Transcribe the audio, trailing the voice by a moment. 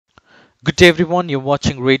Good day everyone, you're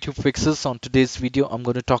watching Radio Fixes. On today's video, I'm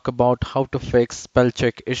going to talk about how to fix spell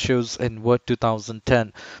check issues in Word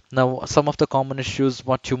 2010. Now, some of the common issues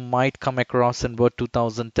what you might come across in Word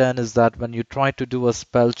 2010 is that when you try to do a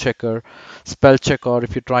spell check, or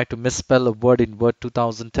if you try to misspell a word in Word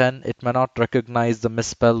 2010, it may not recognize the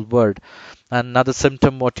misspelled word. And another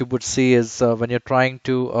symptom what you would see is when you're trying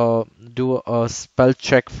to do a spell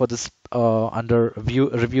check for this under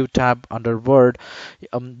review tab under Word,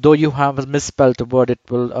 though you have misspelled a word, it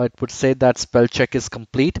would say that spell check is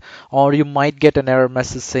complete, or you might get an error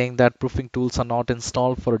message saying that proofing tools are not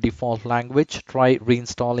installed for a default language. Try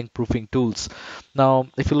reinstalling proofing tools. Now,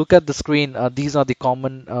 if you look at the screen, these are the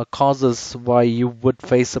common causes why you would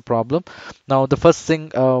face a problem. Now, the first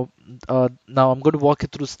thing. Now I'm going to walk you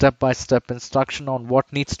through step-by-step instruction on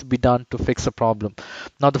what needs to be done to fix a problem.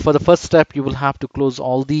 Now, for the first step, you will have to close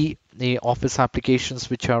all the Office applications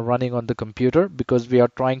which are running on the computer because we are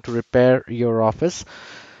trying to repair your Office.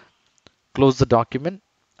 Close the document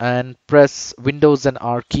and press Windows and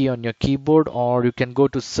R key on your keyboard, or you can go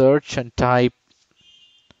to search and type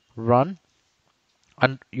run,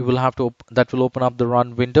 and you will have to that will open up the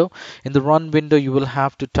run window. In the run window, you will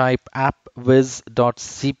have to type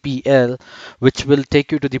appwiz.cpl, which will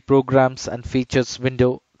take you to the programs and features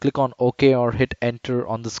window. Click on OK or hit enter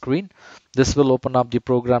on the screen. This will open up the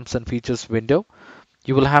programs and features window.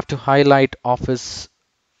 You will have to highlight Office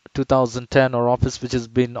 2010 or Office which has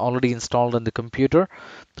been already installed on the computer.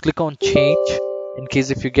 Click on change. In case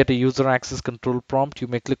if you get a user access control prompt, you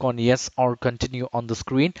may click on yes or continue on the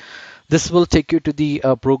screen. This will take you to the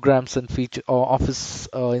programs and feature Office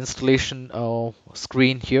installation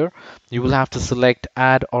screen here. You will have to select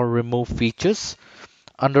add or remove features.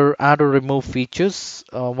 Under add or remove features,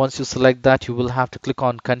 once you select that, you will have to click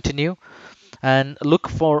on continue and look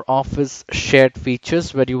for Office shared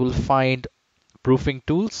features where you will find proofing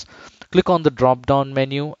tools. Click on the drop down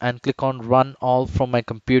menu and click on run all from my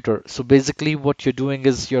computer. So basically what you're doing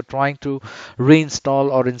is you're trying to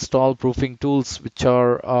reinstall or install proofing tools which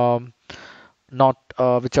are not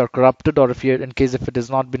which are corrupted, or if you in case if it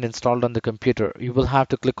has not been installed on the computer, you will have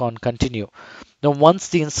to click on continue. Now once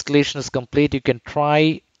the installation is complete, you can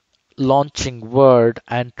try launching Word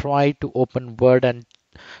and try to open Word and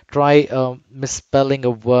try misspelling a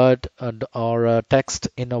word or a text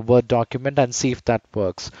in a Word document and see if that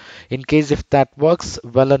works. In case if that works,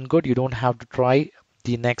 well and good, you don't have to try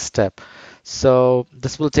the next step. So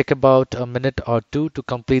this will take about a minute or two to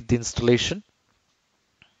complete the installation.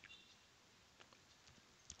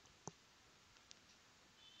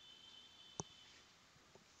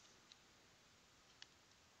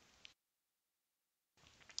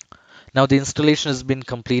 Now the installation has been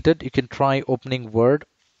completed. You can try opening Word.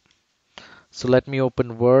 So let me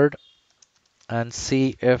open Word and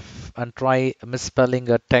see if and try misspelling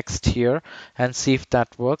a text here and see if that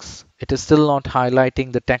works. It is still not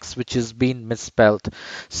highlighting the text which is being misspelled.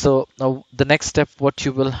 So now the next step what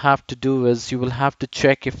you will have to do is you will have to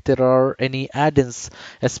check if there are any add-ins,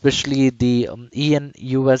 especially the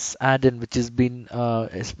ENUS add-in which has been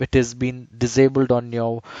it has been disabled on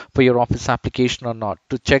your for your Office application or not.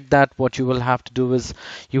 To check that, what you will have to do is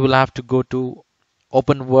you will have to go to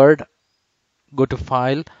open Word, go to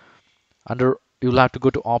file. Under you'll have to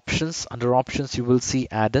go to options. Under options you will see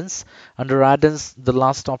add-ins. Under add-ins, the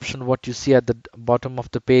last option what you see at the bottom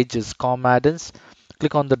of the page is com add-ins.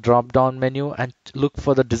 Click on the drop down menu and look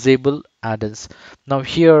for the disabled add-ins. Now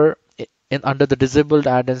here in under the disabled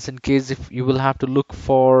add-ins, in case if you will have to look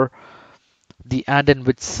for the add-in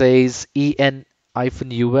which says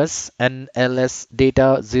en-us nls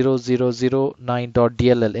data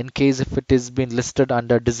 0009.dll. In case if it is been listed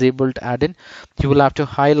under disabled add-in, you will have to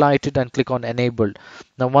highlight it and click on enabled.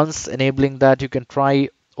 Now once enabling that, you can try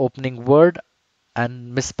opening Word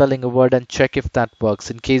and misspelling a word and check if that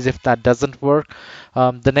works. In case if that doesn't work,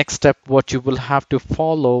 the next step what you will have to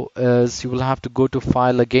follow is you will have to go to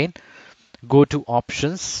file again, go to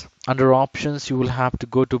options. Under options you will have to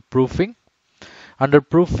go to proofing. Under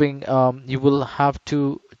proofing, you will have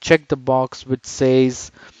to check the box which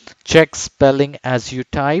says check spelling as you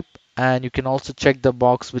type, and you can also check the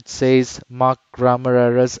box which says mark grammar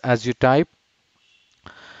errors as you type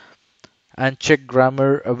and check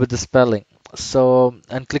grammar with the spelling. So,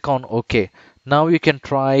 and click on OK. Now you can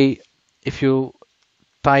try if you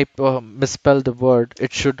type misspell the word,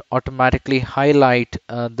 it should automatically highlight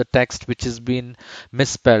the text which has been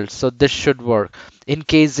misspelled. So this should work. In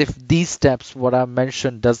case if these steps what I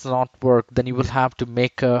mentioned does not work, then you will have to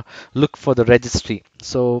make a look for the registry.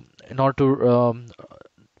 So in order to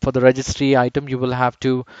for the registry item, you will have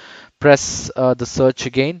to press the search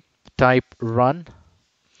again, type run.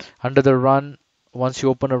 Under the run Once you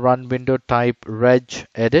open a run window, type reg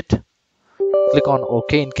edit. Click on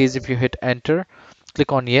OK. In case if you hit enter,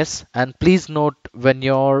 click on yes. And please note, when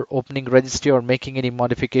you're opening registry or making any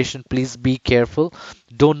modification, please be careful.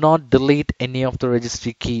 Do not delete any of the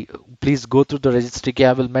registry key. Please go through the registry key.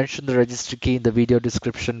 I will mention the registry key in the video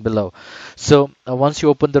description below. So once you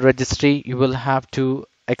open the registry, you will have to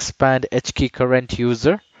expand HKey current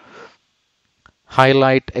user,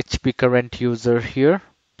 highlight HP current user here.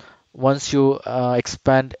 Once you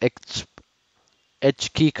expand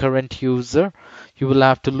HKey current user, you will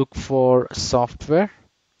have to look for software,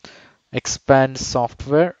 expand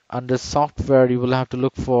software. Under software, you will have to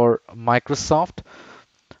look for Microsoft.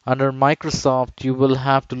 Under Microsoft, you will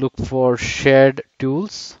have to look for shared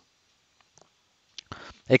tools,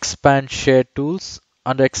 expand shared tools.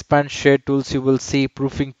 Under expand shared tools, you will see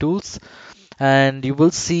proofing tools, and you will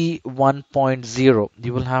see 1.0.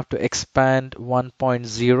 You will have to expand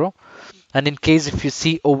 1.0. And in case if you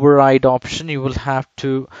see override option, you will have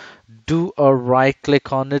to do a right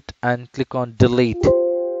click on it and click on delete,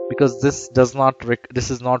 because this is not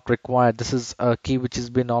required. This is a key which has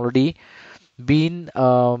been already been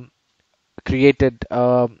created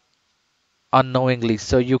unknowingly.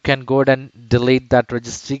 So you can go ahead and delete that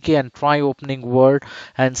registry key and try opening Word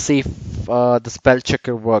and see if the spell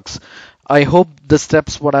checker works. I hope the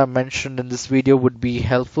steps what I mentioned in this video would be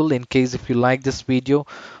helpful. In case if you like this video,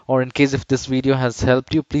 or in case if this video has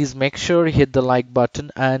helped you, please make sure you hit the like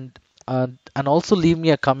button, and also leave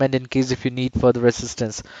me a comment in case if you need further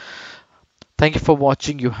assistance. Thank you for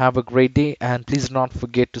watching. You have a great day, and please do not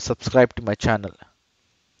forget to subscribe to my channel.